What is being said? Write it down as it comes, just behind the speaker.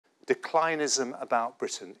declinism about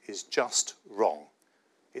Britain is just wrong.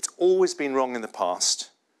 It's always been wrong in the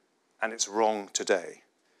past, and it's wrong today.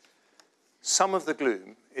 Some of the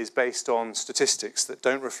gloom is based on statistics that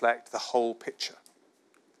don't reflect the whole picture.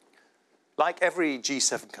 Like every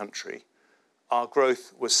G7 country, our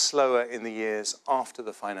growth was slower in the years after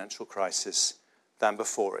the financial crisis than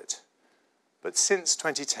before it. But since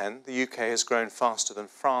 2010, the UK has grown faster than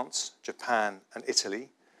France, Japan, and Italy,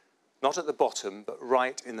 not at the bottom, but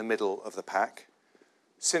right in the middle of the pack.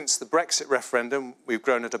 Since the Brexit referendum, we've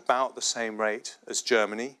grown at about the same rate as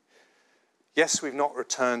Germany. Yes, we've not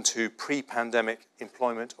returned to pre-pandemic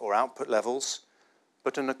employment or output levels,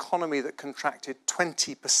 but an economy that contracted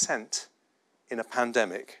 20% in a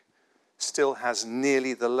pandemic still has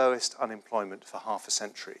nearly the lowest unemployment for half a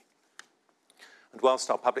century. And whilst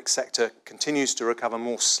our public sector continues to recover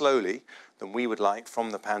more slowly than we would like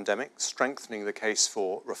from the pandemic, strengthening the case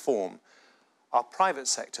for reform, our private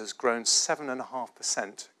sector has grown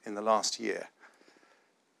 7.5% in the last year.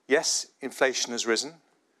 Yes, inflation has risen,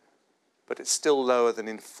 but it's still lower than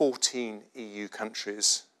in 14 EU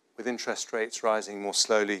countries, with interest rates rising more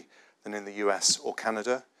slowly than in the US or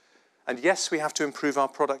Canada. And yes, we have to improve our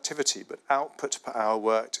productivity, but output per hour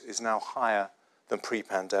worked is now higher than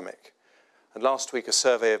pre-pandemic. And last week, a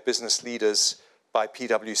survey of business leaders by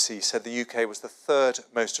PwC said the UK was the third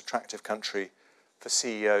most attractive country for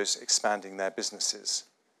CEOs expanding their businesses.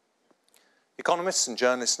 Economists and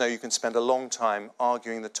journalists know you can spend a long time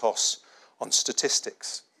arguing the toss on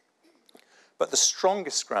statistics. But the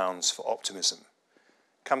strongest grounds for optimism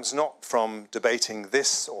comes not from debating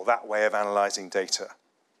this or that way of analysing data,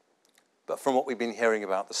 but from what we've been hearing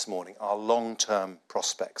about this morning, our long-term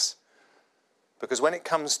prospects. Because when it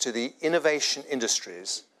comes to the innovation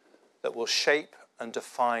industries that will shape and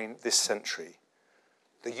define this century,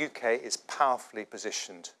 the UK is powerfully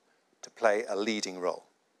positioned to play a leading role.